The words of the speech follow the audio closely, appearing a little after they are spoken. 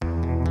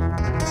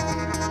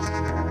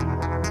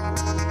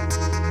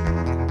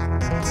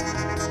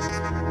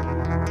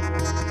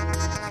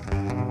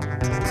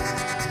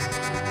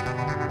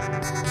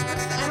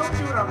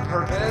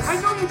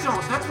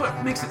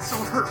It makes it so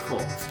hurtful.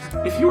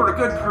 If you were a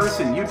good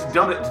person, you'd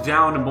dumb it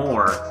down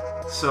more,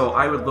 so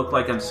I would look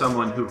like I'm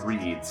someone who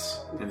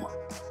reads. And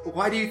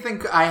why do you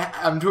think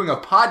I'm doing a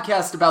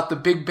podcast about the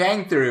Big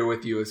Bang Theory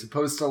with you, as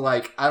opposed to,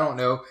 like, I don't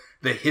know,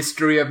 the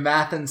history of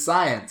math and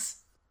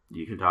science?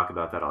 You can talk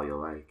about that all you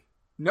like.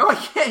 No, I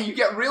can't. You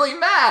get really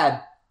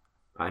mad.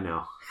 I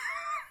know.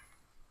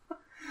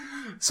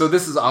 So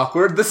this is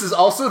awkward. This is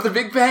also the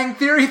Big Bang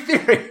Theory.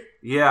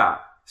 Yeah.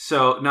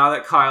 So now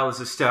that Kyle has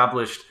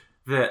established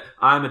that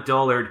I'm a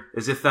dullard,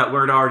 as if that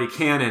word already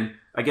canon,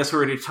 I guess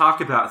we're ready to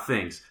talk about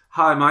things.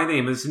 Hi, my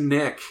name is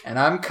Nick. And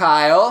I'm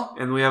Kyle.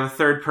 And we have a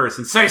third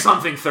person. Say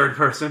something, third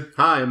person.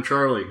 Hi, I'm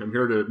Charley. I'm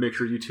here to make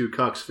sure you two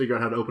cucks figure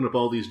out how to open up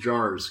all these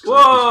jars.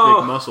 Whoa!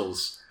 These big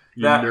muscles.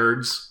 You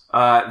nerds.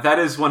 That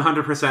is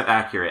 100%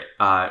 accurate.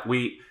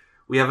 We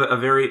have a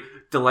very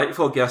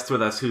delightful guest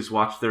with us who's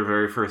watched their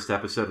very first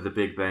episode of The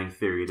Big Bang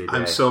Theory today.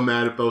 I'm so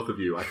mad at both of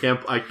you. I could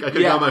have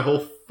gone my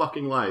whole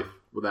fucking life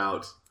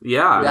without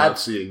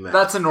seeing that.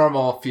 That's a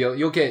normal feel.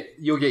 You'll get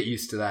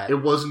used to that.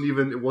 It wasn't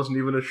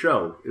even a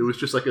show. It was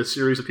just like a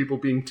series of people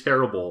being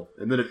terrible,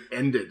 and then it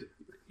ended.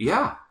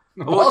 Yeah.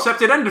 Well,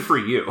 except it ended for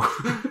you.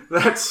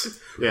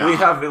 We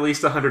have at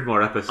least 100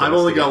 more episodes. I've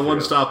only got one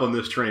stop on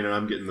this train, and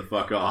I'm getting the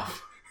fuck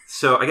off.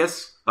 So I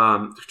guess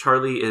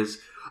Charley is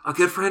a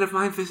good friend of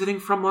mine visiting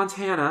from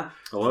Montana.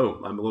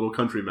 Hello, I'm a little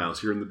country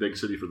mouse here in the big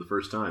city for the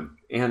first time.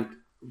 And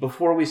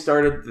before we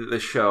started the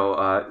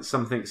show,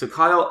 so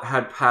Kyle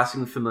had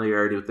passing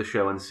familiarity with the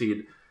show and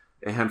seen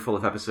a handful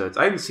of episodes.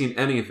 I hadn't seen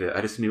any of it.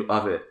 I just knew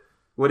of it.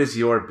 What is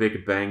your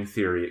Big Bang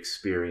Theory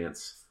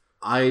experience?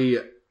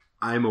 I'm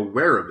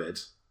aware of it.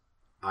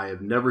 I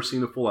have never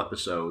seen a full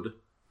episode.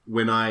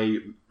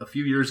 A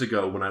few years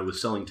ago, when I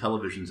was selling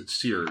televisions at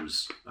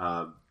Sears,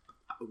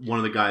 one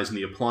of the guys in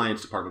the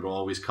appliance department will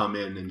always come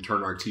in and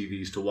turn our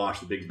TVs to watch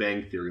The Big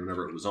Bang Theory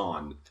whenever it was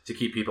on. To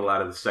keep people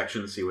out of the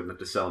section so you wouldn't have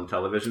to sell them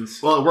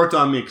televisions? Well, it worked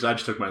on me because I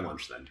just took my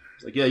lunch then.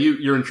 It's like, yeah,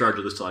 you're in charge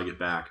of this till I get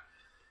back.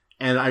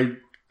 And I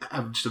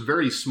have just a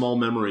very small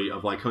memory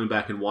of like coming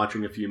back and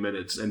watching a few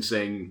minutes and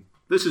saying,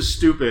 this is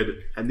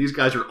stupid, and these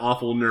guys are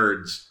awful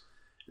nerds.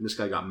 And this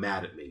guy got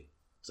mad at me.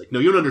 It's like, no,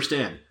 you don't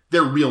understand.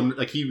 They're real.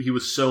 Like he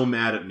was so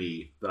mad at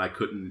me that I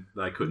couldn't.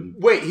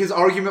 Wait, his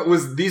argument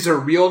was these are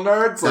real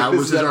nerds. Like, that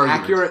was his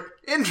argument. Accurate.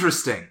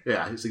 Interesting.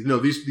 Yeah, he's like, no,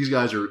 these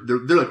guys are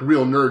they're like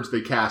real nerds.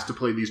 They cast to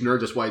play these nerds.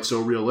 That's why it's so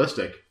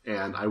realistic.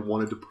 And I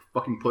wanted to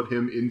fucking put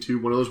him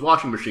into one of those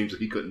washing machines that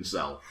he couldn't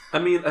sell. I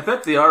mean, I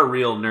bet they are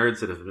real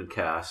nerds that have been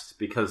cast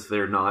because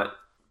they're not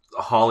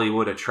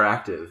Hollywood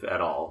attractive at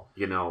all.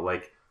 You know,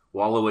 like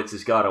Wallowitz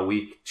has got a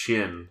weak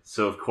chin,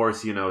 so of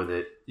course you know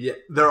that. Yeah,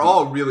 they're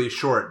all really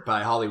short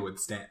by Hollywood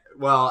standards.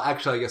 Well,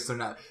 actually, I guess they're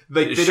not.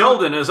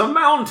 Sheldon is a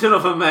mountain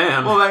of a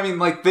man. Well, I mean,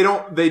 like they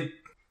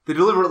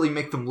deliberately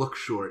make them look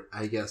short,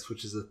 I guess,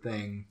 which is a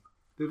thing.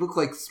 They look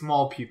like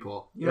small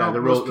people. You know,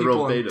 most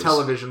people in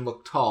television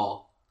look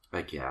tall.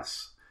 I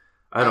guess.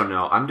 I don't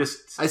know.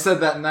 I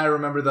said that, and I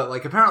remember that.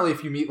 Like, apparently,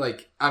 if you meet,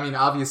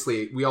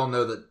 obviously, we all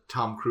know that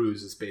Tom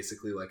Cruise is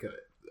basically like a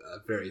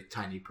very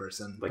tiny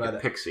person, like a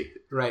pixie,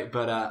 right?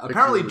 But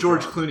apparently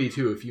George Clooney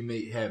too. If you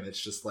meet him,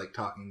 it's just like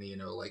talking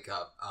to like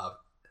a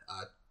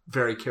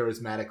very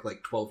charismatic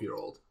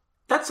 12-year-old.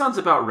 That sounds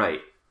about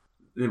right.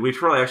 We should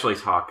probably actually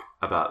talk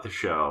about the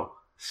show.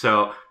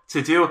 So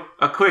to do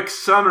a quick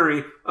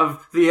summary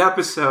of the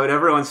episode,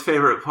 everyone's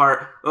favorite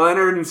part: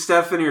 Leonard and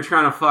Stephanie are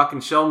trying to fuck,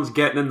 and Sheldon's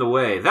getting in the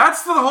way.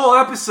 That's the whole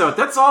episode.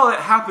 That's all that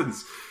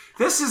happens.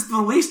 This is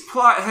the least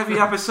plot-heavy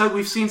episode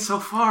we've seen so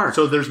far.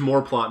 So there's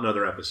more plot in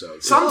other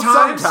episodes.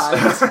 Sometimes.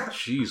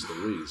 Jeez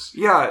Louise.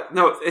 Yeah,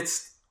 no,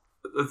 it's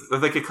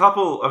like a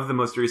couple of the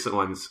most recent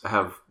ones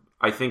have,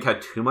 I think,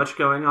 had too much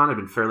going on. Have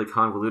been fairly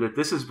convoluted.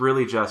 This is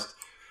really just,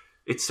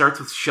 it starts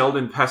with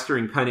Sheldon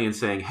pestering Penny and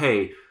saying,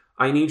 hey,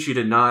 I need you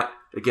to not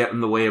get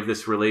in the way of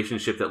this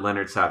relationship that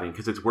Leonard's having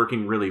because it's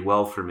working really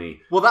well for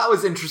me. Well, that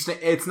was interesting.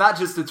 It's not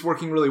just it's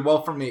working really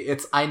well for me.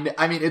 It's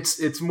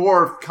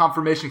more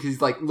confirmation because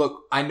he's like,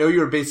 look, I know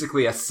you're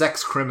basically a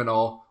sex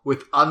criminal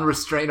with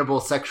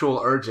unrestrainable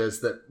sexual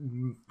urges that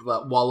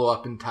wallow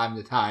up in time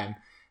to time,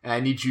 and I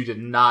need you to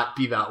not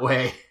be that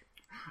way.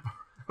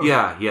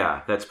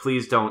 Yeah. That's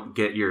please don't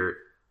get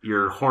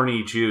your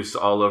horny juice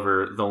all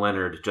over the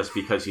Leonard just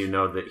because you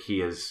know that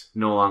he is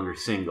no longer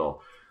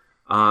single.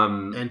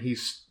 And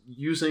he's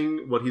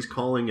using what he's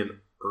calling an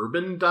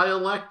urban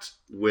dialect,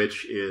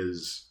 which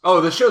is...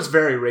 Oh, the show's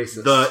very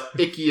racist. The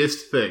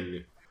ickiest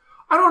thing.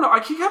 I don't know.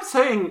 He kept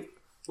saying,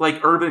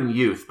 urban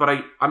youth,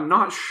 but I'm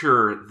not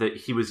sure that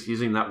he was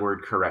using that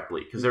word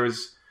correctly, because there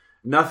was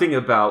nothing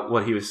about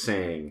what he was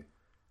saying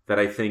that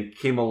I think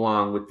came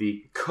along with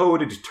the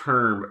coded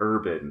term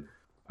urban.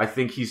 I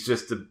think he's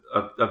just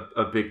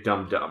a big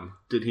dum-dum.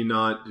 Did he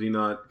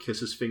not kiss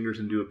his fingers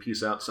and do a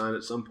peace out sign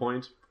at some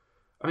point?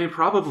 I mean,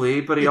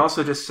 probably, but he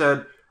also just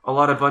said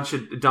a bunch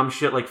of dumb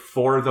shit like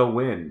for the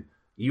win.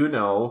 You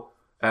know,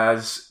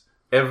 as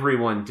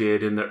everyone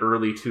did in the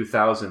early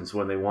 2000s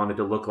when they wanted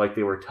to look like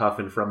they were tough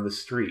and from the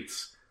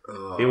streets.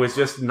 It was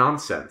just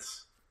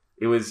nonsense.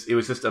 It was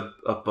just a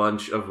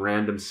bunch of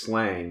random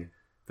slang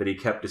that he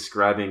kept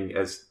describing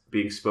as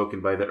being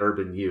spoken by the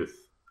urban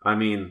youth. I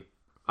mean,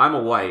 I'm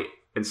a white,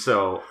 and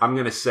so I'm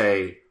going to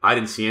say I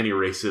didn't see any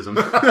racism.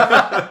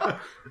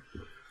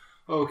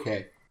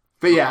 Okay.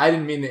 But yeah, I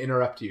didn't mean to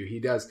interrupt you.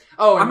 He does.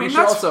 Oh, and we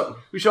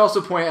should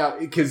also point out,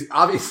 because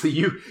obviously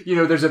you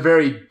know, there's a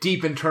very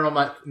deep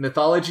internal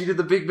mythology to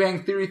the Big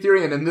Bang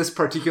Theory, and in this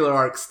particular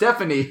arc,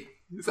 Stephanie,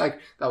 it's like,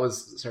 that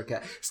was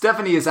sarcastic.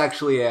 Stephanie is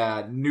actually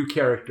a new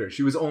character.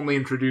 She was only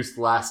introduced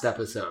last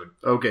episode.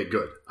 Okay,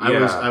 good.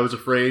 I was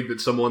afraid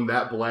that someone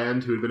that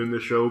bland who had been in the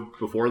show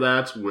before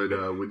that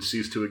would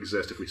cease to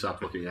exist if we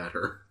stopped looking at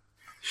her.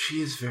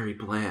 She is very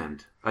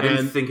bland. I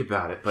didn't think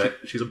about it, but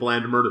she's a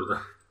bland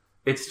murderer.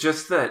 It's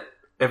just that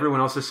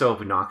everyone else is so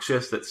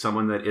obnoxious that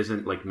someone that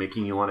isn't like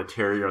making you want to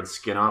tear your own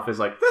skin off is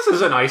like, this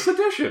is a nice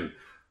addition.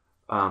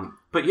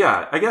 But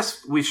yeah, I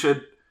guess we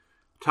should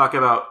talk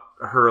about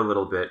her a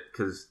little bit,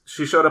 because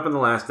she showed up in the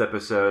last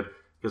episode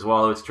because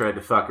Wallowitz tried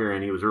to fuck her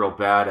and he was real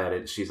bad at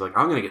it. She's like,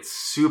 I'm going to get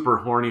super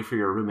horny for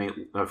your roommate,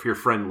 for your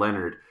friend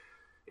Leonard.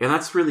 And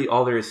that's really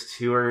all there is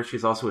to her.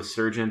 She's also a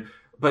surgeon.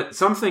 But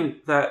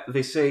something that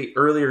they say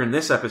earlier in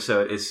this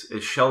episode is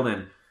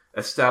Sheldon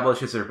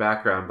establishes her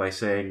background by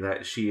saying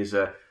that she is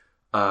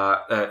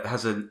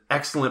has an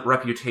excellent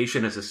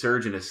reputation as a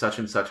surgeon at such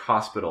and such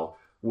hospital,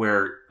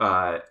 where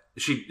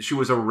she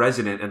was a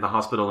resident in the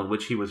hospital in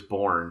which he was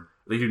born.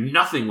 They do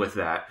nothing with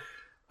that.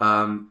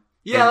 That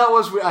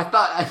was weird.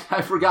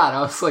 I forgot.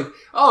 I was like,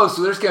 oh,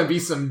 so there's going to be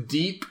some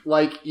deep,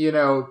 like, you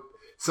know,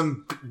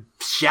 some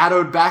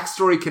shadowed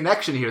backstory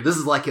connection here. This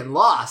is like in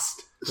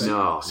Lost.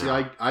 No.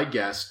 I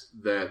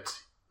guessed that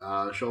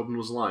Sheldon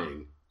was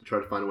lying to try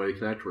to find a way to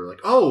connect her.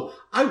 Like, oh,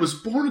 I was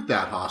born at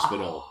that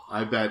hospital. Oh.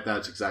 I bet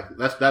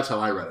that's how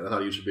I read it. I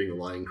thought he was just being a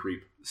lying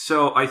creep.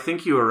 So I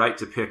think you were right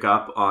to pick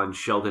up on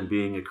Sheldon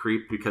being a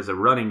creep, because a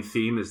running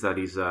theme is that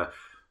he's a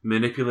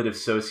manipulative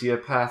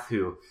sociopath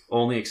who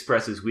only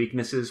expresses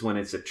weaknesses when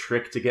it's a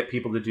trick to get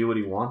people to do what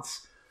he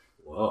wants.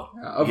 Whoa.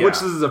 Which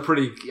this is a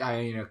pretty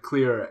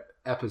clear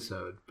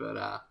episode,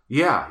 but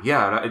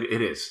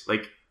it is.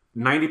 Like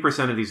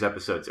 90% of these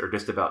episodes are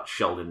just about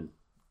Sheldon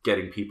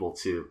getting people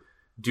to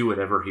do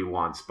whatever he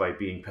wants by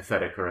being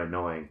pathetic or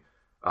annoying.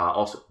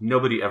 Also,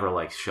 nobody ever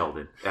likes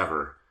Sheldon,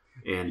 ever.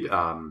 And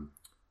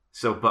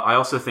but I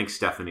also think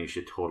Stephanie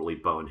should totally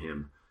bone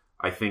him.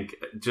 I think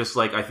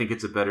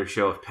it's a better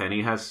show if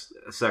Penny has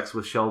sex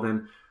with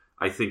Sheldon.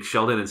 I think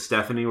Sheldon and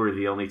Stephanie were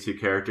the only two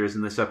characters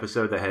in this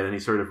episode that had any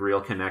sort of real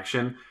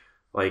connection.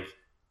 Like,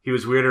 he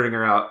was weirding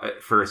her out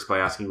at first by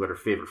asking what her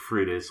favorite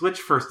fruit is,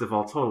 which, first of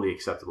all, totally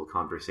acceptable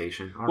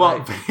conversation.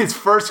 Right. His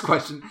first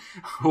question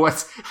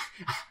was,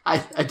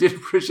 I did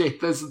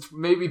appreciate this. It's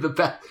maybe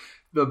the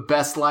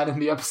best line in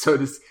the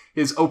episode is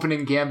his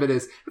opening gambit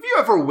is, have you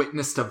ever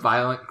witnessed a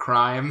violent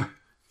crime?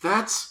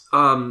 That's,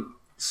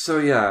 so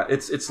yeah,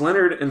 it's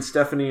Leonard and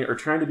Stephanie are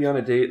trying to be on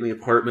a date in the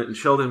apartment, and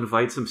Sheldon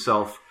invites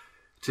himself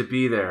to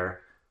be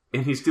there,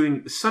 and he's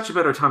doing such a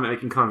better time at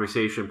making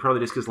conversation, probably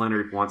just because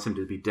Leonard wants him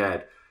to be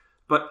dead.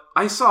 But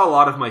I saw a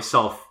lot of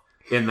myself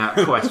in that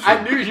question.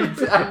 I knew you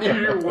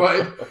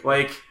would.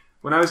 Like,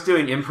 when I was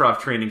doing improv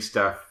training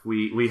stuff,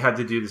 we had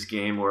to do this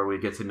game where we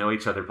get to know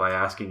each other by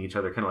asking each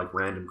other kind of like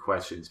random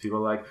questions. People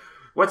are like,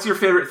 what's your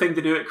favorite thing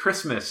to do at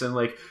Christmas? And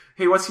like,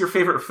 hey, what's your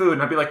favorite food?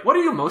 And I'd be like, what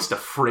are you most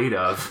afraid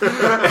of?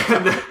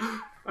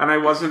 and I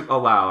wasn't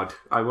allowed.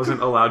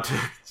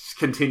 To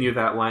continue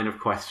that line of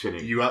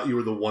questioning. You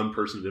were the one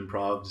person at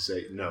improv to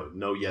say,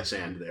 no, yes,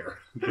 and there.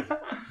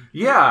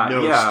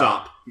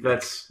 Stop.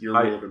 That's your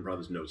rule of improv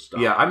is no stop.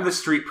 Yeah, I'm the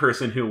street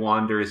person who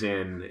wanders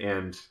in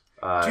and...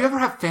 do you ever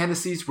have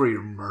fantasies where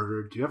you're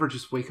murdered? Do you ever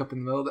just wake up in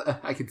the middle of the...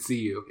 I could see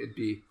you. It'd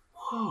be...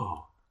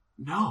 Whoa.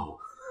 No.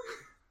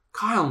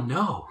 Kyle,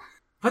 no.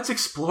 Let's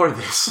explore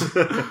this.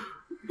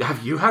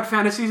 Have you had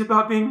fantasies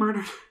about being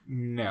murdered?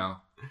 No.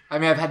 I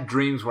mean, I've had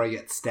dreams where I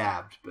get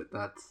stabbed, but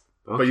that's...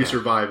 Okay. But you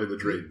survive in the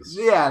dreams.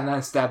 Yeah, and then I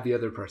stab the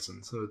other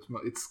person, so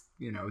it's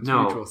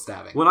mutual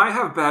stabbing. When I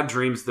have bad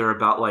dreams, they're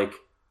about, like,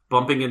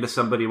 bumping into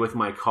somebody with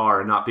my car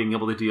and not being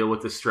able to deal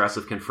with the stress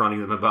of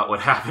confronting them about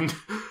what happened.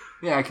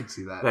 Yeah, I can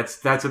see that.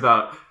 That's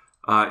about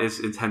as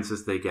intense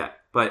as they get.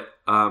 But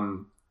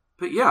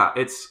yeah,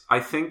 I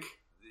think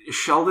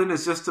Sheldon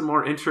is just a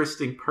more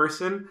interesting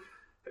person,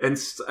 and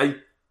I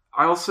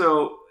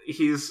also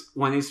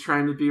when he's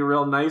trying to be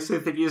real nice, I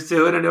think he's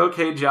doing an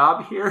okay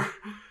job here.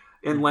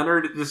 And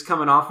Leonard just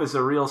coming off as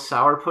a real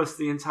sourpuss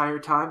the entire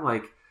time.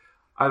 Like,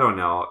 I don't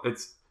know.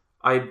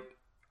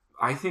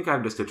 I think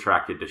I'm just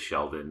attracted to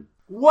Sheldon.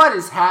 What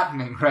is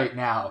happening right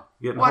now?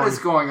 What is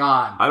going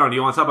on? I don't know. Do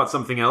you want to talk about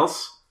something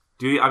else?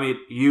 Hey,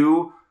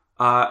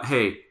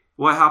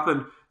 what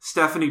happened?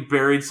 Stephanie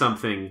buried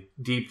something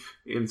deep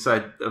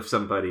inside of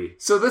somebody.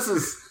 So this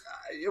is,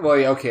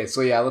 okay. So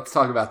yeah, let's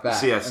talk about that.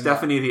 So yeah,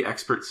 Stephanie, the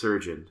expert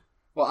surgeon.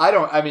 Well,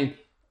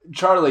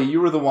 Charley,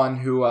 you were the one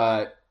who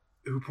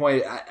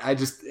pointed,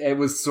 it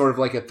was sort of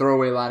like a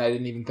throwaway line I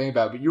didn't even think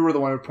about, but you were the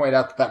one who pointed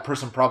out that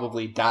person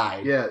probably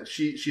died. Yeah,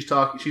 she's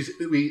talking,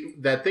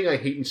 that thing I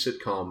hate in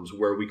sitcoms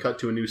where we cut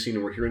to a new scene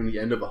and we're hearing the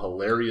end of a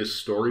hilarious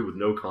story with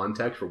no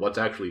context for what's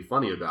actually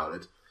funny about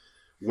it.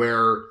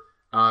 where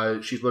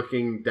she's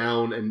looking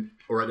down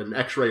or at an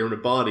X-ray on her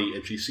body,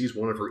 and she sees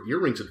one of her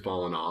earrings had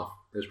fallen off,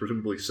 and is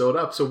presumably sewed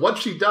up. So what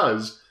she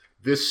does,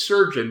 this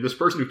surgeon, this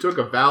person who took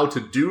a vow to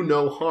do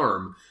no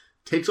harm,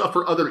 takes off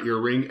her other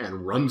earring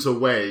and runs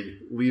away,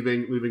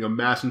 leaving a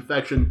mass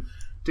infection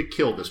to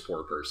kill this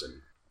poor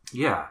person.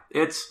 Yeah,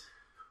 it's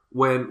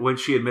when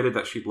she admitted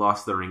that she'd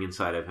lost the ring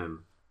inside of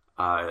him,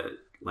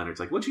 Leonard's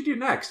like, what'd you do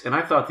next? And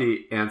I thought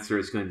the answer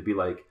is going to be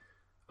like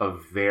a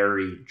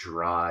very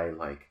dry,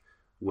 like,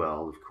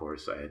 well, of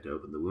course I had to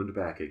open the wound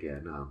back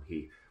again.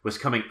 He was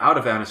coming out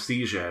of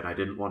anesthesia, and I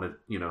didn't want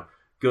to,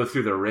 go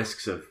through the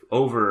risks of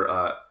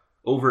over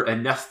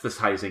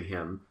anesthetizing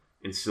him.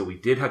 And so we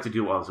did have to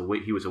do it while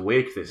he was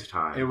awake this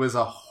time. It was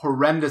a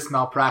horrendous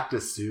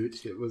malpractice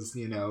suit. It was,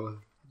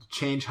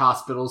 change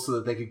hospitals so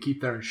that they could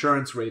keep their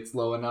insurance rates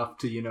low enough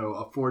to,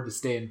 afford to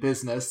stay in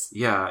business.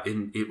 Yeah,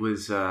 and it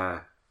was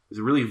a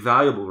really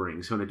valuable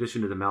ring. So in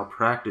addition to the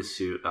malpractice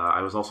suit,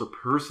 I was also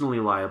personally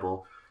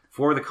liable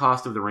for the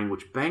cost of the ring,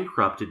 which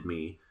bankrupted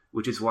me,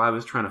 which is why I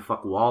was trying to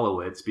fuck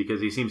Wolowitz, because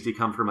he seems to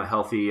come from a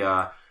healthy,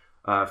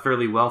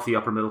 fairly wealthy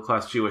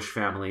upper-middle-class Jewish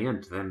family.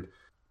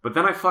 But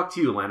then I fucked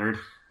you, Leonard.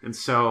 And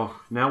so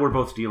now we're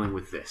both dealing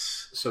with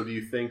this. So do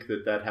you think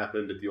that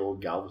happened at the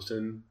old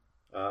Galveston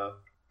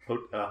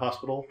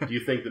hospital? Do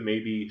you think that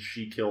maybe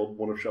she killed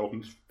one of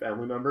Sheldon's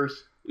family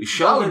members?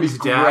 Sheldon's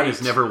dad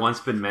has never once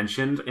been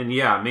mentioned, and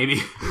yeah,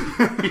 maybe...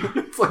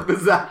 It's like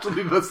this is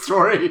actually the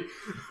story.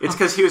 It's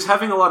because he was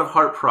having a lot of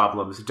heart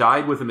problems,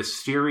 died with a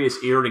mysterious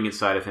earring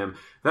inside of him.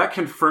 That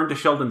confirmed to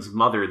Sheldon's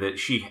mother that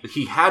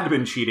he had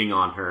been cheating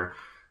on her,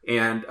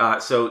 and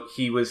so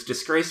he was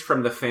disgraced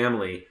from the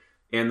family,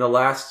 and the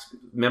last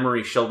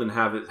memory Sheldon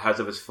has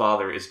of his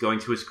father is going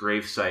to his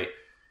gravesite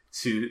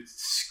to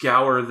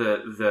scour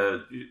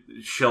the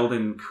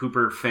Sheldon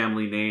Cooper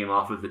family name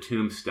off of the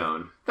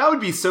tombstone. That would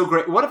be so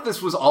great. What if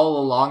this was all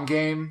a long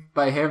game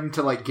by him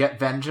to, like, get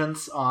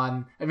vengeance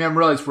on... I mean, I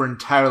realize we're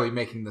entirely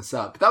making this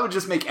up, but that would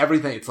just make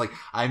everything... It's like,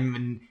 I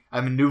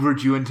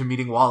maneuvered you into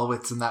meeting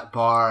Wolowitz in that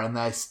bar, and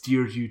I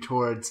steered you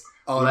towards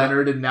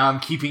Leonard, and now I'm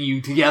keeping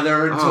you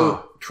together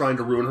until... Trying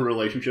to ruin her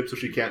relationship so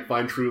she can't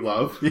find true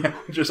love. Yeah.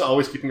 Just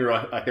always keeping her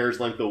a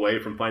hair's length away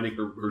from finding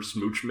her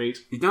smooch mate.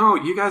 No,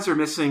 you guys are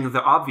missing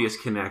the obvious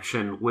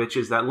connection, which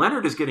is that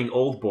Leonard is getting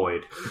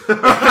Oldboyed.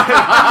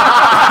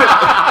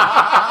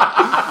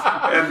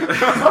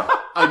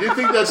 I did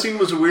think that scene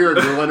was weird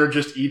where Leonard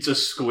just eats a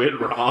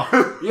squid raw.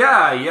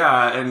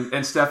 Yeah.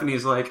 And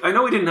Stephanie's like, I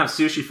know we didn't have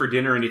sushi for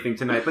dinner or anything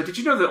tonight, but did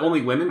you know that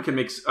only women can't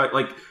make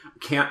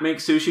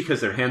sushi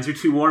because their hands are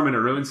too warm and it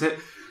ruins it?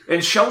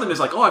 And Sheldon is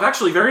like, I've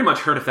actually very much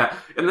heard of that.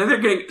 And then they're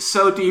getting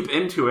so deep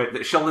into it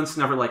that Sheldon's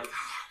never like,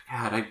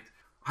 God,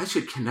 I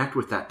should connect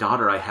with that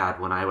daughter I had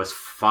when I was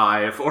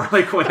 5 or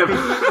like whatever.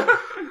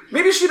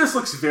 Maybe she just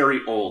looks very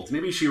old.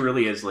 Maybe she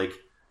really is like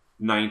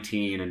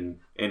 19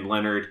 and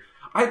Leonard...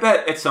 I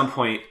bet at some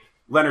point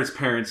Leonard's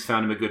parents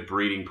found him a good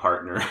breeding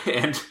partner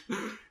and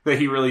that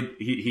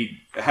he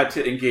had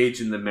to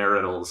engage in the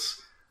maritals,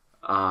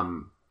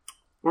 or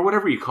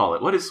whatever you call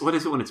it. What is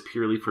it when it's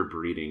purely for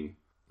breeding?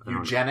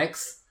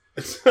 Eugenics?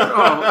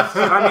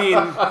 I mean,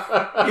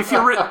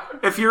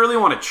 if you really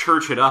want to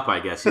church it up, I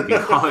guess you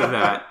can call it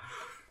that.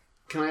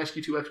 Can I ask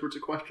you two experts a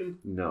question?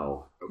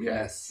 No. Okay.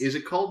 Yes. Is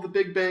it called the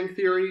Big Bang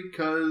Theory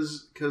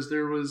because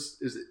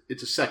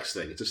it's a sex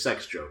thing? It's a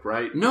sex joke,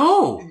 right?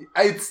 No.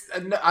 I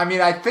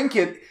think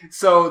it.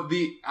 So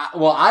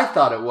I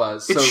thought it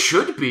was. It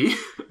should be.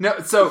 No.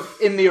 So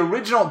in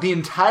the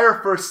entire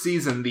first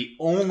season, the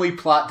only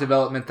plot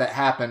development that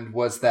happened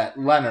was that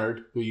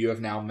Leonard, who you have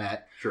now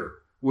met,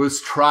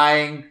 was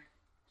trying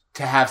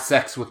to have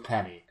sex with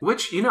Penny.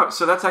 Which,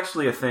 so that's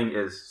actually a thing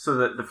so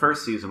that the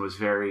first season was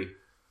very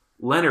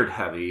Leonard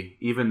heavy,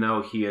 even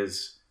though he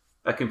is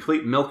a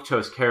complete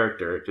milquetoast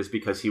character, just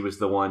because he was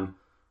the one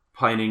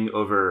pining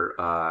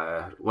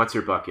over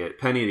what's-her-bucket,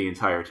 Penny, the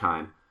entire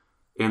time.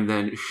 And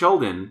then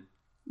Sheldon,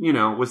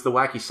 was the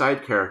wacky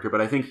side character,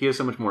 but I think he is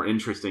so much more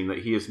interesting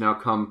that he has now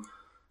come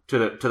to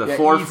the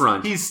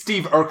forefront. He's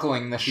Steve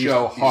Urkeling the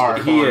show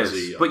hard. He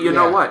is. But you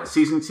know what?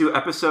 Season 2,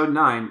 episode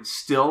 9,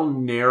 still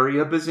nary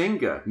a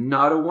bazinga.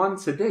 Not a one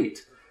to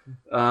date.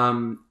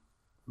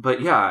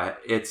 But yeah,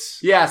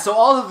 it's... Yeah, so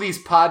all of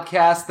these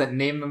podcasts that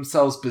name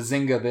themselves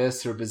Bazinga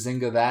this or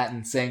Bazinga that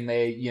and saying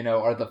they,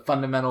 are the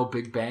fundamental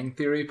Big Bang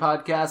Theory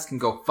podcast can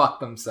go fuck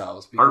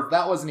themselves because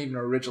that wasn't even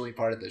originally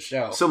part of the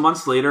show. So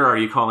months later, are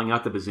you calling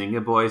out the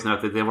Bazinga boys now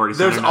that they've already...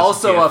 There's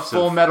also a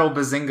Full Metal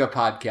Bazinga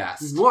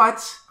podcast.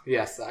 What?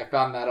 Yes, I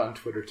found that on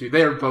Twitter too.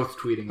 They are both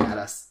tweeting at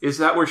us. Is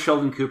that where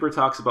Sheldon Cooper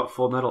talks about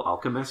Full Metal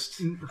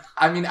Alchemist?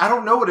 I mean, I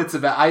don't know what it's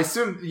about. I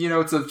assume,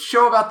 it's a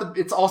show about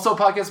it's also a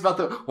podcast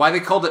about why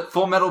they called it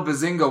Full Metal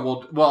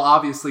Bazinga. Well,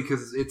 obviously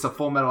because it's a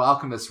Full Metal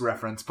Alchemist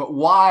reference, but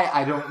why,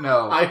 I don't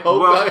know. I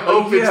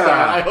hope it's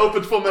that. I hope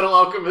it's Full Metal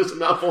Alchemist and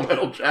not Full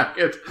Metal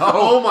Jacket.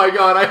 Oh my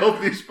god, I hope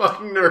these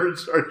fucking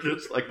nerds are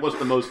just like, what's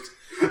the most...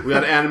 We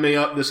gotta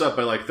animate this up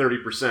by like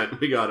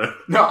 30%. We gotta...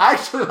 No,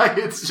 actually,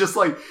 it's just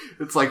like,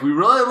 we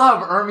really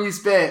love Ermey's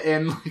bit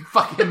and like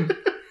fucking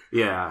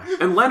Yeah,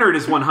 and Leonard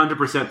is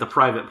 100% the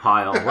private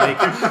pile.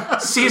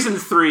 Like, season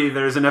 3,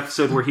 there's an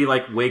episode where he,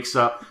 like, wakes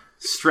up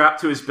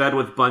strapped to his bed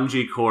with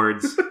bungee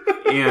cords,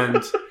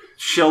 and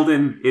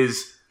Sheldon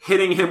is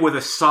hitting him with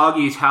a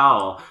soggy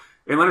towel.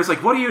 And Leonard's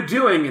like, what are you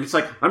doing? And it's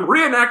like, I'm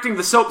reenacting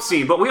the soap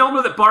scene, but we all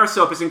know that bar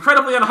soap is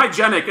incredibly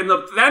unhygienic, and the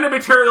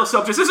antibacterial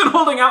soap just isn't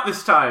holding out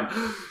this time.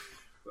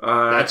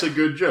 That's a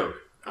good joke.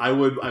 I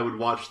would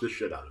watch the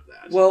shit out of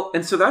that. Well,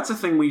 and so that's the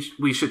thing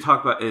we should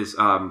talk about is,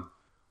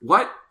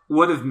 what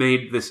would have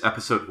made this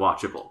episode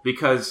watchable?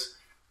 Because,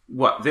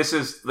 this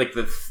is like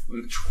the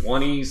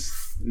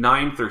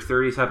 29th or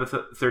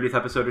 30th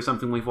episode or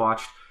something we've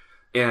watched.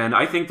 And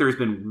I think there's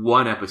been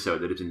one episode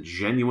that has been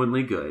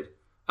genuinely good.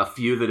 A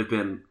few that have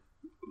been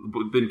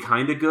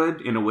kind of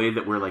good in a way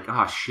that we're like,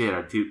 shit,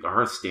 are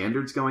our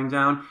standards going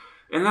down?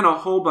 And then a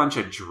whole bunch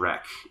of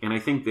dreck. And I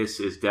think this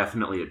is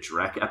definitely a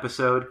dreck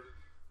episode.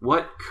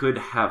 What could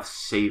have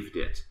saved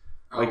it?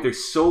 Like,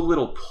 there's so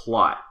little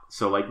plot.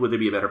 So, like, would there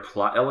be a better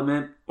plot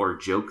element or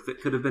joke that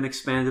could have been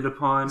expanded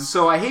upon?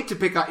 So I hate to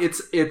pick on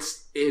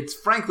it's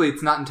frankly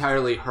it's not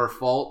entirely her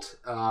fault.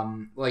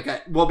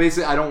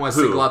 Basically I don't want to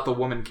single out the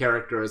woman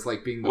character as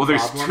like being the problem.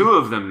 There's 2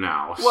 of them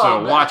now,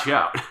 so watch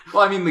out.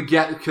 Well, I mean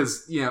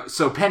because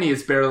so Penny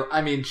is barely.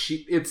 I mean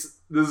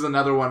this is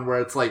another one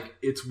where it's like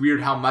it's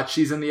weird how much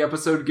she's in the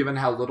episode given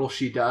how little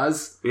she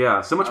does.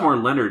 Yeah, so much more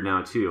Leonard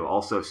now too.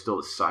 Also, still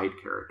a side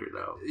character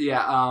though.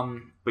 Yeah.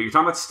 But you're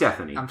talking about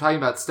Stephanie. I'm talking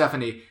about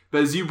Stephanie.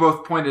 But as you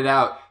both pointed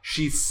out,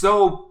 she's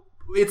so...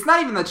 It's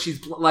not even that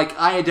she's... Like,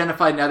 I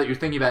identified now that you're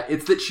thinking about it.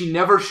 It's that she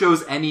never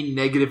shows any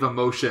negative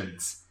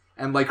emotions.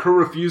 And, like, her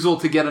refusal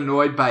to get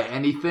annoyed by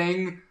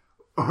anything,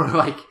 or,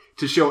 like,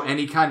 to show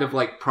any kind of,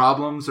 like,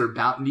 problems or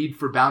need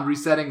for boundary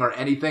setting or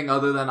anything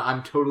other than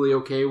I'm totally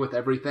okay with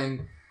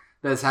everything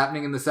that's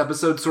happening in this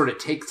episode, sort of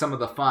takes some of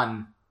the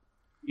fun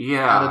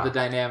out of the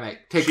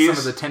dynamic. Takes some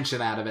of the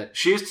tension out of it.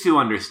 She's too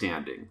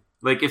understanding.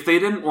 Like, if they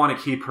didn't want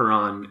to keep her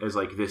on as,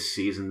 like, this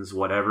season's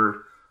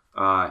whatever,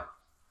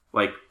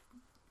 like,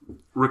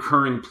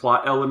 recurring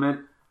plot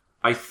element,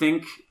 I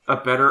think a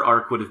better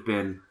arc would have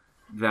been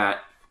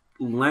that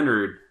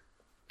Leonard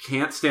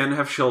can't stand to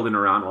have Sheldon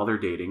around while they're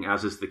dating,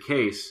 as is the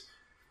case,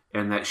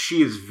 and that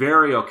she is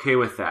very okay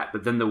with that.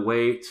 But then the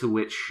way to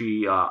which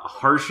she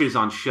harshes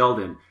on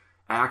Sheldon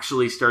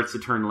actually starts to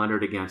turn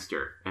Leonard against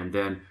her. And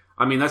then...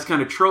 I mean, that's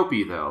kind of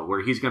tropey, though,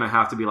 where he's going to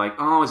have to be like,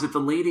 is it the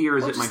lady or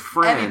is it my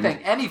friend?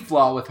 Any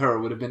flaw with her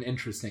would have been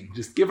interesting.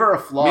 Just give her a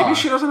flaw. Maybe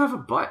she doesn't have a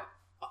butt.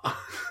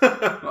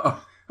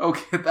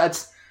 Okay,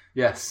 that's...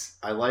 Yes.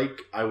 I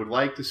would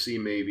like to see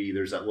maybe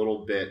there's that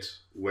little bit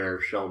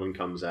where Sheldon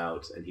comes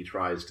out and he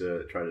tries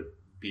to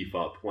beef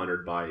up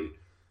Leonard by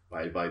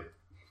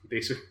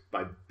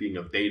being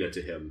a beta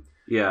to him.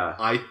 Yeah.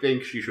 I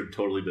think she should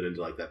totally been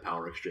into like that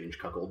power exchange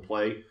cuckold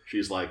play.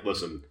 She's like,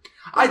 listen,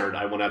 Leonard,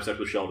 I want to have sex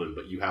with Sheldon,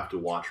 but you have to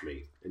watch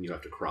me and you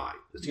have to cry.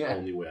 It's the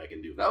only way I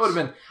can do this. That would have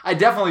been... I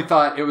definitely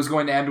thought it was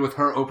going to end with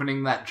her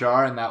opening that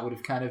jar, and that would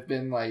have kind of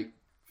been like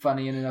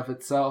funny in and of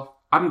itself.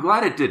 I'm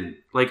glad it didn't.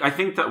 Like, I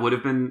think that would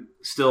have been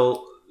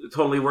still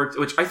totally worked,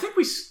 which I think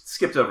we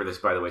skipped over this,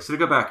 by the way. So to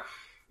go back,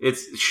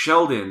 it's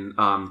Sheldon,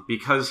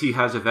 because he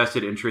has a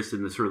vested interest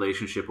in this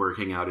relationship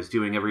working out, is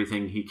doing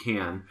everything he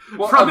can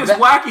from his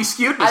wacky,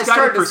 skewed,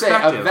 misguided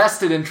perspective. A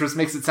vested interest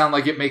makes it sound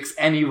like it makes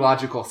any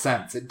logical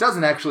sense. It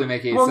doesn't actually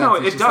make any sense.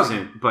 Well, no, it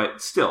doesn't,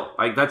 but still.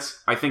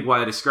 That's, I think,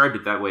 why I described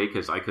it that way,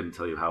 because I couldn't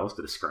tell you how else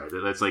to describe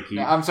it. That's like...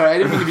 I'm sorry, I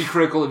didn't mean to be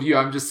critical of you.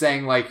 I'm just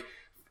saying, like...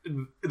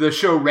 The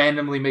show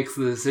randomly makes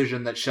the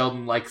decision that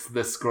Sheldon likes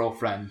this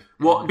girlfriend.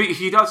 Well,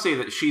 he does say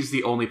that she's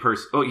the only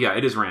person... Oh, yeah,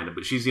 it is random,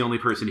 but she's the only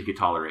person he could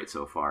tolerate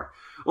so far.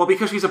 Well,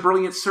 because she's a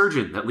brilliant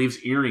surgeon that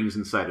leaves earrings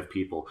inside of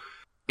people.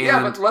 And,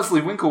 yeah, but Leslie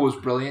Winkle was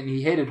brilliant, and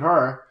he hated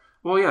her.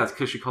 Well, yeah, it's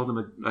because she called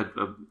him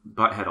a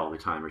butthead all the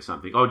time or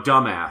something. Oh,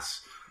 dumbass.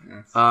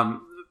 Yes.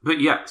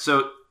 But yeah,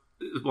 so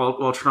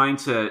while trying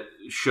to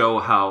show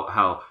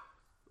how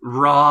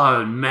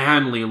raw and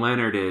manly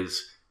Leonard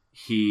is...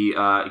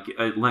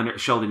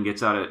 Sheldon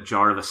gets out a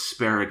jar of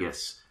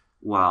asparagus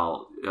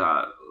while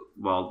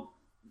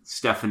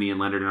Stephanie and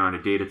Leonard are on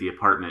a date at the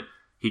apartment.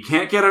 He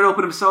can't get it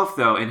open himself,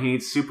 though, and he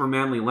needs super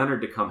manly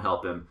Leonard to come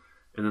help him.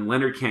 And then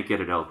Leonard can't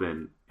get it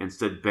open,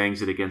 instead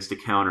bangs it against a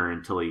counter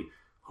until he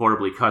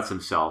horribly cuts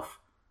himself,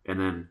 and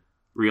then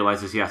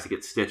realizes he has to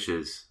get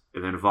stitches,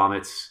 and then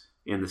vomits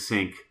in the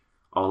sink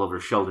all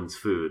over Sheldon's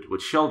food,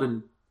 which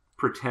Sheldon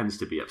pretends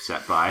to be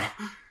upset by.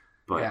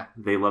 But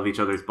they love each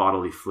other's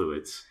bodily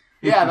fluids.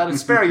 Yeah, that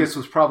asparagus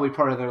was probably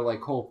part of their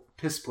like whole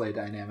piss play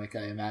dynamic,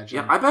 I imagine.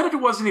 Yeah, I bet it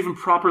wasn't even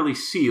properly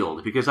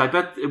sealed, because I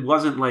bet it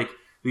wasn't like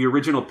the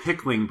original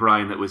pickling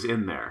brine that was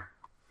in there.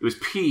 It was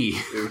pee.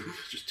 It was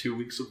just 2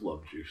 weeks of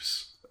love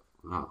juice.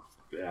 Oh,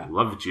 yeah.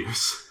 Love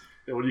juice.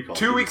 Yeah, what do you call it?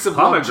 2 weeks of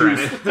love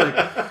juice.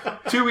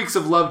 2 weeks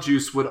of love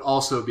juice would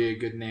also be a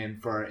good name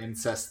for our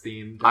incest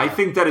themed. I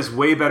think that is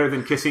way better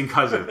than kissing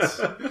cousins.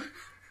 And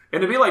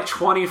it'd be like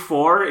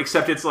 24,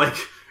 except it's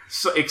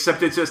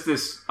just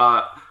this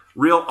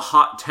real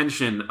hot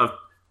tension of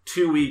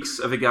 2 weeks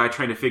of a guy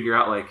trying to figure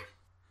out, like,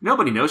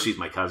 Nobody knows she's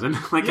my cousin.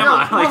 Like, You come know,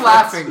 on. we're Like,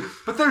 laughing,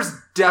 but there's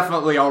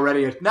definitely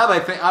already now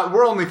that I think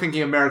we're only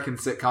thinking American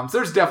sitcoms.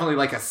 There's definitely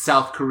like a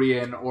South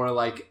Korean or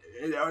like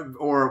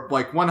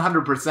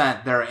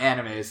 100% there are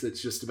animes.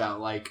 It's just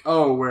about like,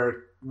 oh,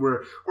 we're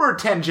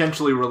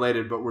tangentially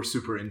related, but we're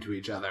super into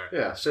each other.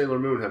 Yeah, Sailor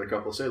Moon had a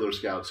couple of Sailor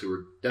Scouts who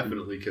were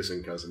definitely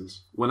kissing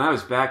cousins. When I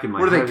was back in my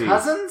Were they heavy-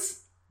 cousins?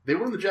 They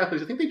were in the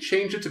Japanese. I think they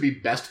changed it to be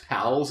best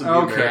pals. In the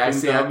Okay, American I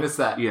see. I dub. missed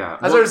that. Yeah.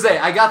 I was going to say,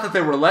 I got that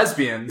they were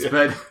lesbians,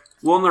 but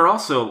Well, and they're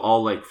also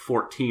all like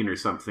 14 or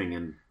something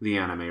in the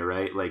anime,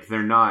 right? Like,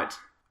 they're not...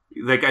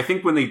 Like, I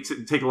think when they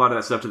take a lot of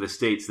that stuff to the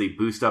States, they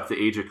boost up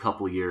the age a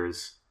couple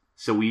years,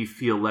 so we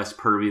feel less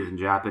pervy than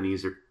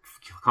Japanese are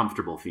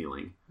comfortable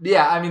feeling.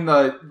 yeah, I mean,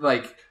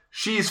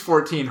 she's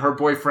 14, her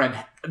boyfriend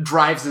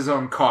drives his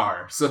own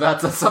car, so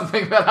that's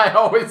something that I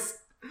always...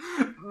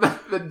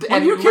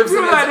 And you can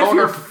do that if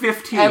you're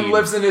 15. And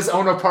lives in his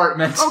own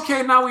apartment.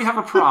 Okay, now we have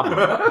a problem.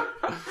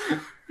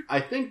 I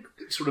think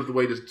sort of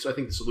I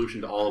think the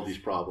solution to all of these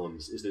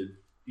problems is that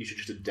you should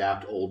just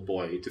adapt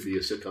Oldboy to be a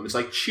sitcom. It's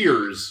like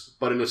Cheers,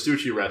 but in a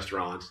sushi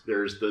restaurant.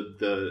 There's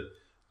the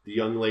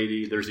young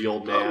lady, there's the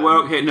old man.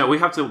 Well, okay, no, we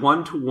have to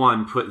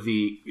one-to-one put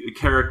the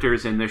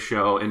characters in this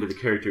show into the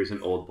characters in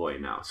Oldboy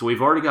now. So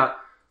we've already got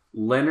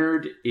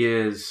Leonard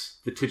is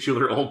the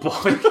titular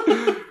Oldboy.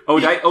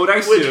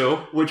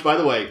 Odaisu. Which, by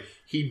the way,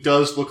 he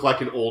does look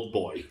like an old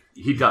boy.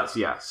 He does,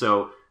 yeah.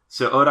 So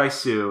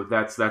Odaisu,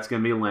 that's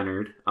going to be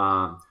Leonard.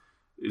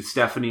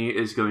 Stephanie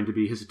is going to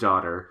be his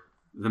daughter.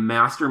 The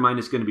mastermind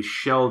is going to be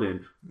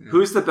Sheldon. Yeah.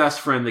 Who's the best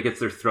friend that gets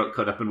their throat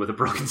cut open with a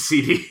broken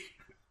CD?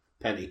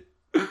 Penny,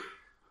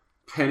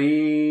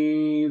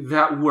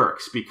 that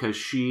works because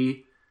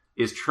she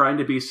is trying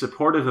to be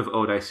supportive of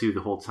Odaisu the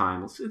whole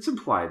time. It's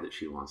implied that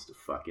she wants to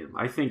fuck him.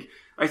 I think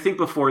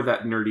before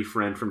that nerdy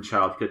friend from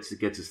Child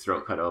gets his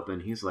throat cut open,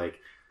 he's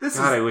like,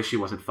 I wish he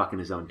wasn't fucking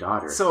his own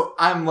daughter. So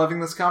I'm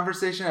loving this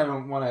conversation. I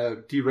don't want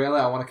to derail it.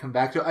 I want to come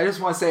back to it. I just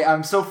want to say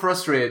I'm so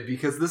frustrated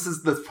because this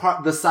is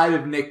the side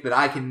of Nick that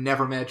I can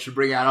never manage to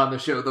bring out on the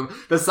show.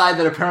 The side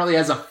that apparently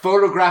has a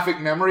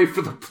photographic memory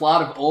for the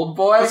plot of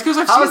Oldboy. That's because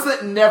How has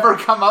that never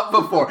come up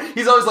before?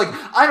 He's always like,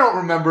 I don't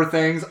remember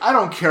things. I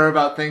don't care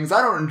about things.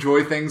 I don't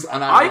enjoy things.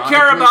 I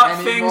care about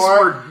anymore. things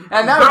where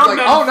and now it's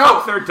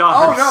like, their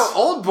daughters. Oh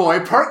no,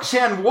 Oldboy, Park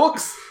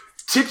Chan-wook's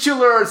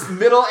titular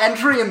middle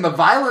entry in the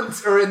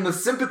violence or in the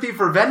Sympathy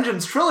for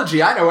Vengeance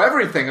trilogy. I know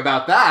everything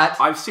about that.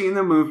 I've seen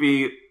the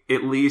movie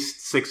at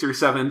least 6 or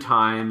 7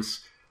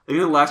 times. I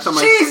think the last time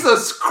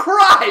Jesus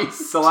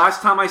Christ! The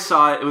last time I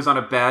saw it was on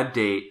a bad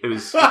date. It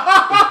was... Was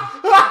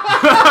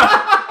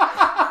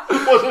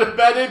it a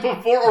bad date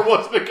before, or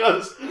was it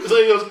because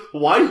somebody goes,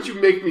 why did you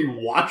make me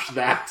watch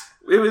that?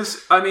 It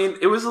was a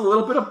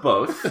little bit of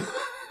both,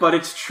 but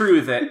it's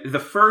true that the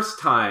first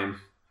time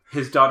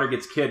his daughter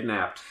gets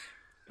kidnapped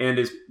and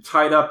is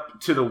tied up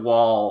to the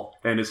wall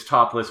and is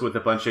topless with a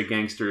bunch of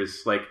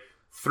gangsters, like,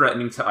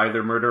 threatening to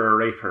either murder or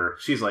rape her.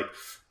 She's like,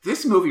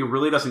 this movie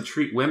really doesn't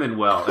treat women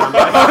well. And I'm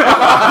like,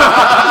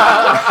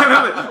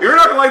 you're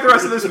not going to like the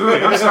rest of this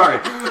movie. I'm sorry.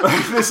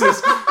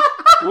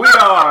 We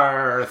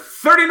are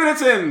 30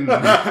 minutes in.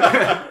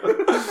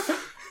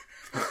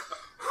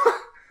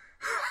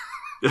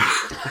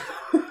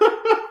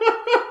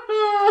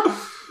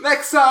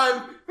 Next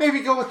time,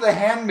 maybe go with The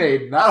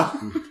Handmaid. No,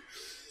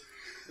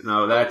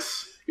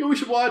 that's... We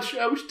should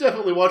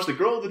definitely watch The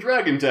Girl with the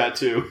Dragon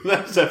Tattoo.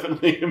 That's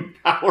definitely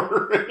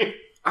empowering.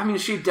 I mean,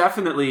 she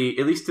definitely,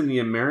 at least in the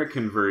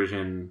American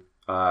version,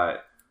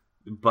 butt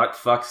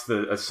fucks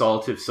the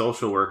assaultive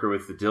social worker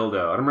with the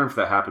dildo. I don't remember if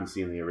that happens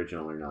in the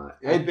original or not.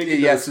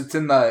 Yes, it's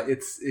in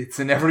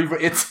a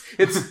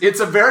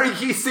very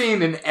key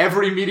scene in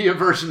every media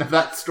version of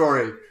that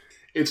story.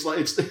 It's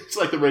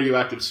like the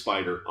radioactive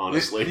spider,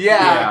 honestly.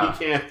 Yeah. You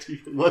can't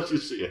unless you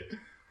see it.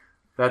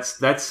 That's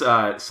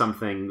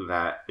something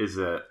that is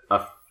a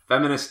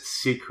feminist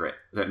secret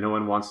that no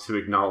one wants to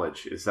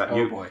acknowledge, is that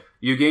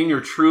you gain your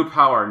true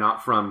power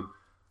not from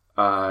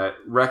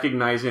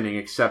recognizing and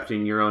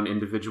accepting your own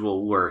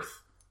individual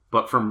worth,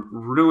 but from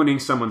ruining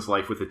someone's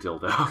life with a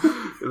dildo.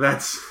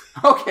 That's...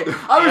 Okay,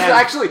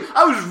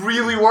 I was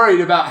really worried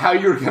about how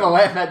you were going to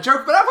land that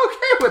joke, but I'm okay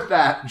with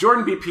that.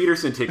 Jordan B.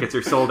 Peterson tickets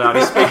are sold out.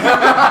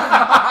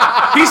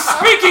 He's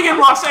speaking in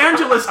Los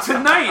Angeles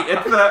tonight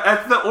at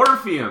the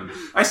Orpheum.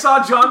 I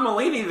saw John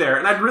Mulaney there,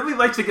 and I'd really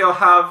like to go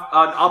have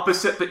an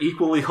opposite but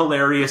equally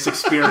hilarious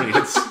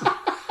experience.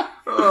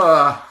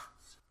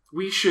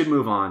 We should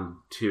move on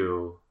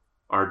to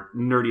our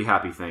nerdy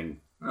happy thing,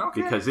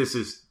 because this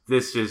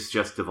is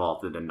just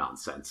devolved into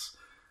nonsense.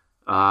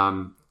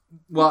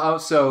 Well,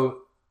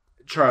 so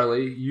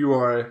Charlie, you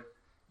are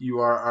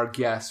our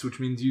guest, which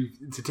means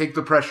to take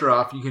the pressure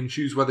off, you can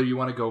choose whether you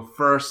want to go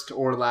first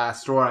or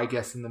last, or I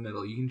guess in the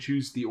middle. You can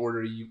choose the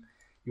order you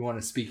want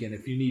to speak in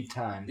if you need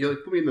time. Yeah,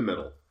 put me in the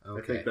middle.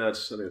 Okay. I think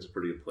that's a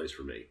pretty good place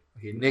for me.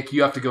 Okay, Nick,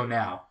 you have to go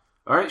now.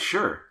 All right,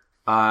 sure.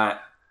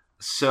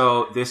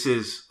 So this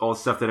is all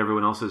stuff that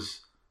everyone else has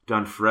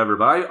done forever,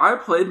 but I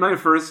played my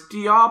first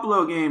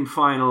Diablo game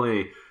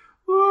finally.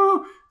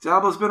 Woo!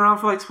 Diablo's been around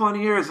for like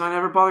 20 years, and I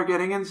never bothered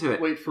getting into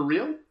it. Wait, for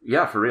real?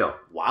 Yeah, for real.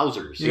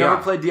 Wowzers. You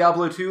never played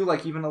Diablo 2,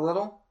 like even a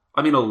little?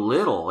 I mean, a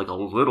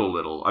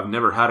little. I've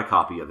never had a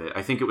copy of it.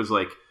 I think it was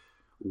like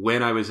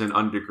when I was in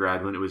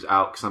undergrad, when it was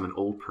out, because I'm an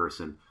old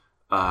person.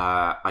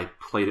 I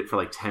played it for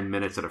like 10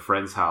 minutes at a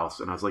friend's house,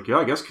 and I was like, yeah,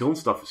 I guess killing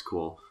stuff is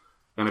cool.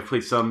 And I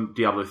played some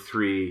Diablo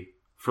 3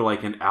 for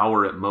like an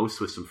hour at most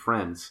with some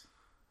friends.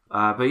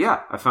 But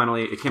yeah,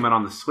 it came out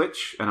on the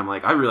Switch, and I'm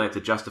like, I really have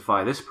to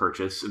justify this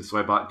purchase, and so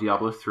I bought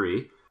Diablo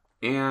 3.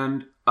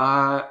 And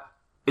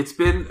it's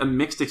been a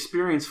mixed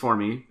experience for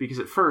me, because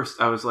at first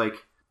I was like,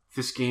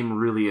 this game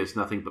really is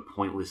nothing but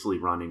pointlessly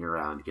running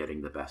around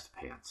getting the best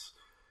pants.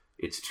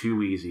 It's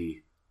too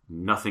easy.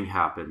 Nothing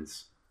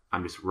happens.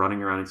 I'm just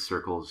running around in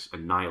circles,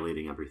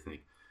 annihilating everything.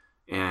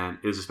 And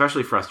it was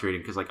especially frustrating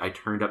because like I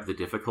turned up the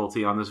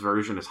difficulty on this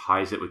version as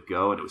high as it would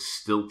go, and it was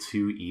still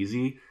too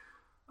easy.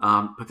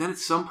 But then at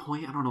some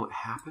point, I don't know what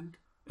happened.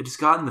 I just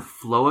got in the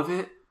flow of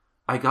it.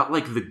 I got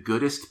like the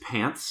goodest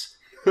pants,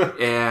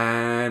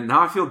 and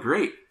now I feel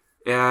great.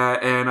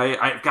 And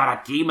I've got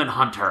a demon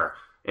hunter.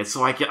 And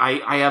so I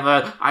have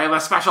a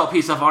special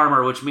piece of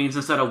armor, which means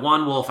instead of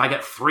one wolf, I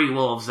get 3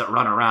 wolves that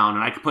run around,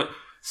 and I can put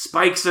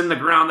spikes in the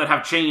ground that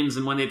have chains,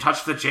 and when they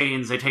touch the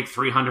chains, they take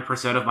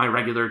 300% of my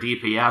regular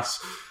DPS.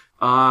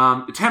 10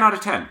 out of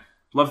 10.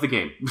 Love the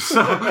game.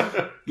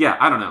 So, yeah,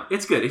 I don't know.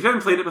 It's good. If you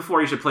haven't played it before,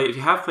 you should play it. If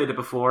you have played it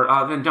before,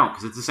 then don't,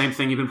 because it's the same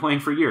thing you've been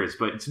playing for years,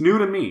 but it's new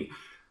to me.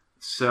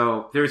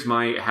 So there's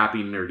my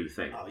happy nerdy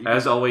thing.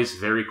 As always,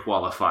 very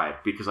qualified,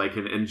 because I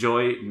can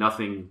enjoy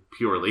nothing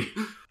purely.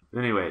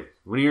 Anyway,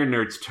 one of your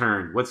nerds'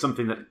 turn. What's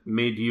something that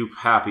made you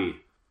happy?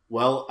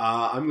 Well,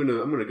 I'm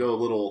gonna go a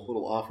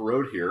little off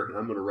road here, and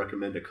I'm gonna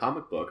recommend a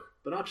comic book,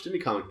 but not just any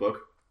comic book,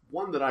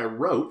 one that I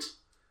wrote.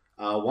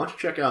 Why don't you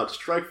check out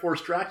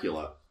Strikeforce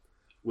Dracula,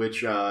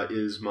 which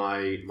is my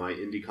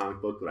indie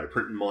comic book that I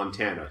print in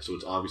Montana, so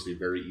it's obviously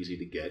very easy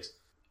to get.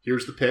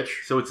 Here's the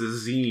pitch. So it's a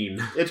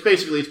zine. It's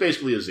basically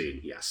a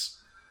zine.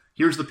 Yes.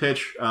 Here's the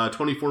pitch.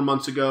 24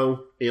 months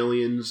ago,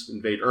 aliens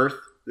invade Earth.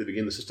 They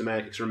begin the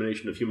systematic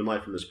extermination of human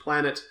life from this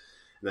planet,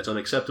 and that's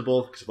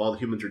unacceptable, because if all the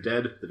humans are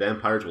dead, the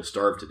vampires will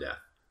starve to death.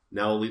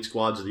 Now elite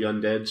squads of the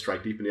undead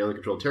strike deep into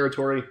alien-controlled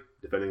territory,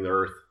 defending the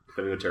Earth,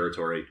 defending the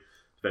territory,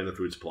 defending the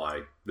food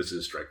supply. This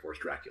is Strikeforce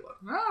Dracula.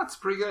 Oh, that's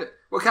pretty good.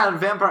 What kind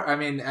of vampire? I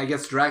mean, I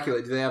guess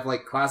Dracula. Do they have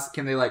like classic?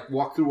 Can they like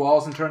walk through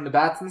walls and turn into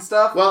bats and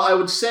stuff? Well, I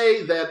would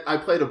say that I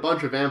played a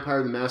bunch of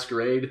Vampire the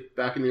Masquerade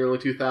back in the early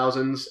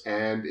 2000s,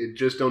 and it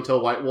just don't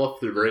tell White Wolf.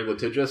 They're very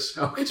litigious.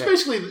 Okay. It's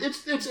basically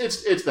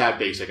it's that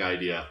basic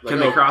idea. Like, can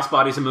they cross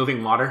bodies in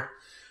moving water?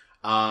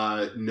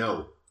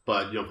 No,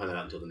 but you don't find that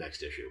out until the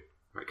next issue.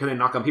 Right. Can they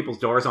knock on people's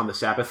doors on the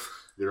Sabbath?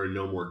 There are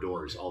no more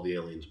doors. All the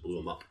aliens blew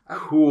them up.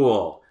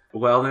 Cool.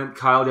 Well then,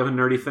 Kyle, do you have a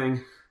nerdy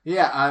thing?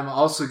 Yeah, I'm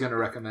also going to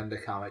recommend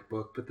a comic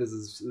book, but this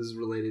is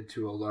related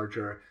to a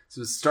larger...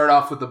 So start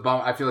off with the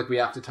bump. I feel like we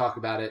have to talk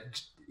about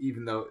it,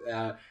 even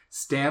though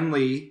Stan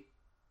Lee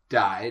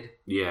died.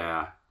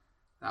 Yeah.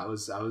 I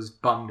was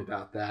bummed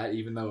about that,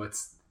 even though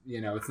it's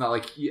not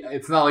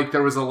like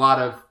there was a lot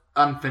of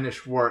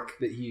unfinished work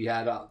that he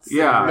had on.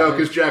 Yeah. No,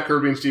 because Jack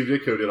Kirby and Steve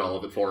Ditko did all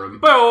of it for him.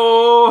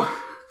 Oh!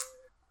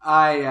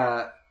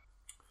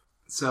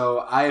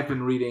 So I have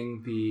been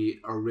reading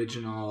the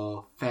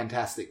original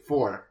Fantastic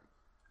Four.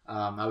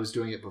 I was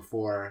doing it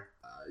before.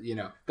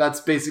 That's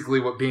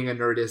basically what being a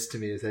nerd is to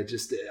me. Is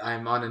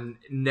I'm on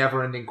a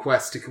never-ending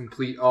quest to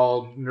complete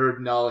all nerd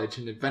knowledge,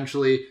 and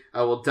eventually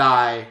I will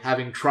die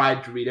having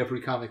tried to read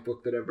every comic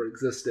book that ever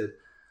existed.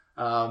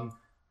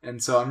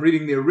 And so I'm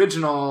reading the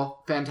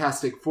original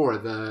Fantastic Four,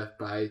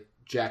 by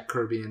Jack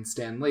Kirby and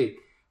Stan Lee,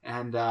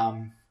 and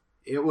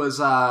it was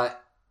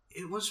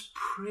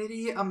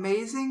pretty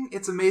amazing.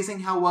 It's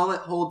amazing how well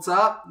it holds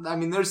up. I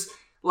mean, there's,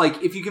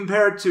 like, if you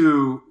compare it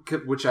to,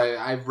 which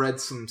I've read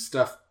some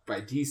stuff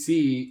by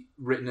DC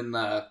written in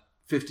the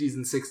 50s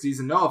and 60s,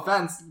 and no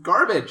offense,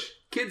 garbage.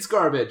 Kids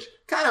garbage.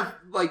 Kind of,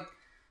 like,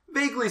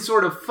 vaguely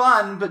sort of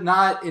fun, but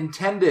not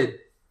intended,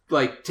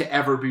 like, to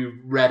ever be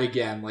read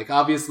again. Like,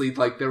 obviously,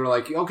 like, they were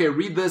like, okay,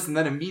 read this, and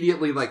then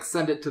immediately, like,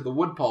 send it to the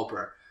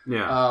woodpulper.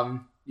 Yeah.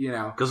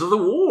 Because of the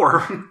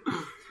war.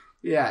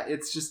 Yeah,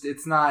 it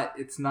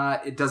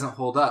doesn't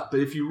hold up.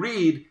 But if you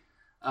read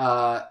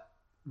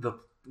the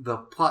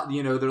plot,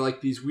 they're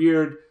like these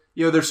weird,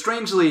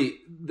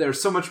 they're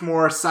so much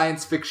more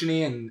science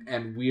fiction-y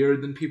and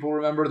weird than people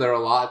remember. They're a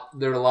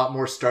lot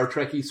more Star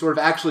Trek-y. Sort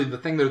of, actually, the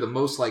thing they're the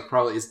most like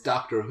probably is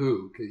Doctor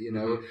Who.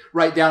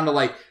 Right down to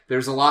like,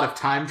 there's a lot of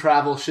time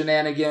travel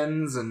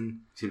shenanigans and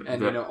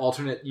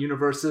alternate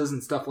universes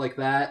and stuff like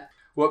that.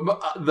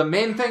 The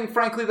main thing,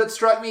 frankly, that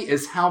struck me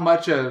is how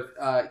much of,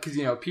 because,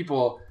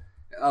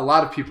 a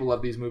lot of people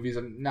love these movies,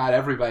 and not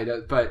everybody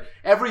does, but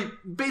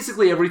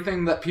basically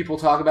everything that people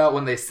talk about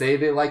when they say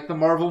they like the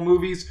Marvel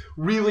movies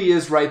really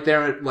is right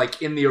there,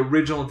 like, in the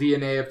original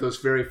DNA of those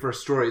very first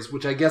stories,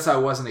 which I guess I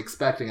wasn't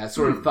expecting. I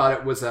sort of thought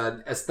it was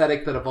an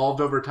aesthetic that evolved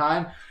over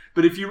time.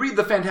 But if you read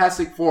the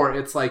Fantastic Four,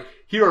 it's like,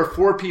 here are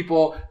 4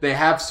 people, they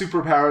have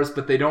superpowers,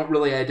 but they don't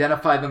really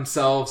identify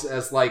themselves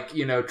as like,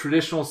 you know,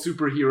 traditional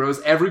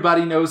superheroes.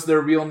 Everybody knows their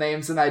real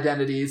names and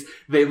identities.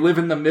 They live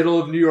in the middle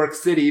of New York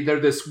City. They're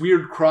this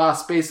weird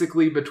cross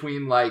basically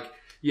between like,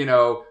 you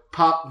know,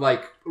 pop,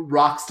 like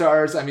rock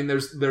stars. I mean,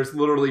 there's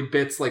literally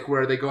bits like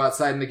where they go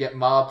outside and they get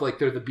mobbed like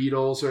they're the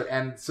Beatles,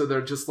 and so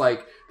they're just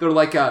like,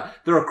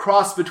 they're a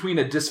cross between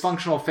a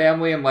dysfunctional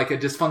family and like a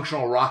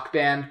dysfunctional rock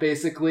band,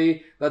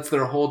 basically. That's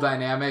their whole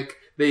dynamic.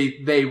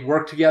 They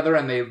work together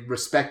and they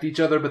respect each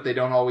other, but they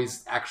don't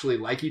always actually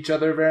like each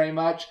other very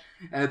much.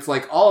 And it's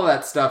like all of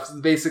that stuff,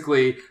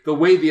 basically the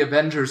way the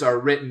Avengers are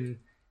written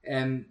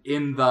and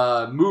in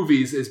the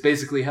movies is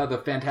basically how the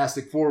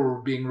Fantastic Four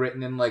were being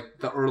written in like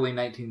the early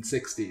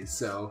 1960s.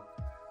 So,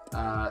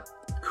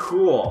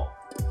 cool.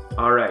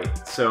 All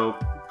right. So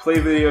play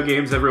video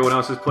games everyone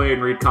else has played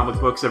and read comic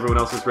books everyone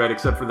else has read,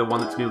 except for the one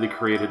that's newly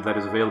created that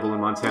is available in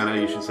Montana.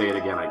 You should say it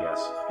again, I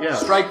guess. Yeah.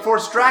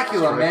 Strikeforce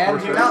Dracula, man.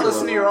 Do you not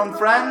listen to your own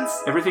friends?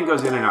 Everything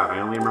goes in and out. I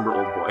only remember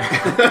Oldboy.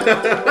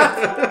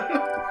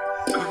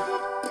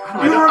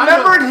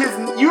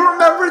 You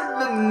remembered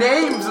the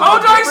names of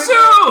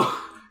Daisu!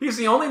 He's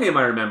the only name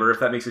I remember, if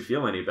that makes it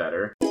feel any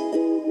better.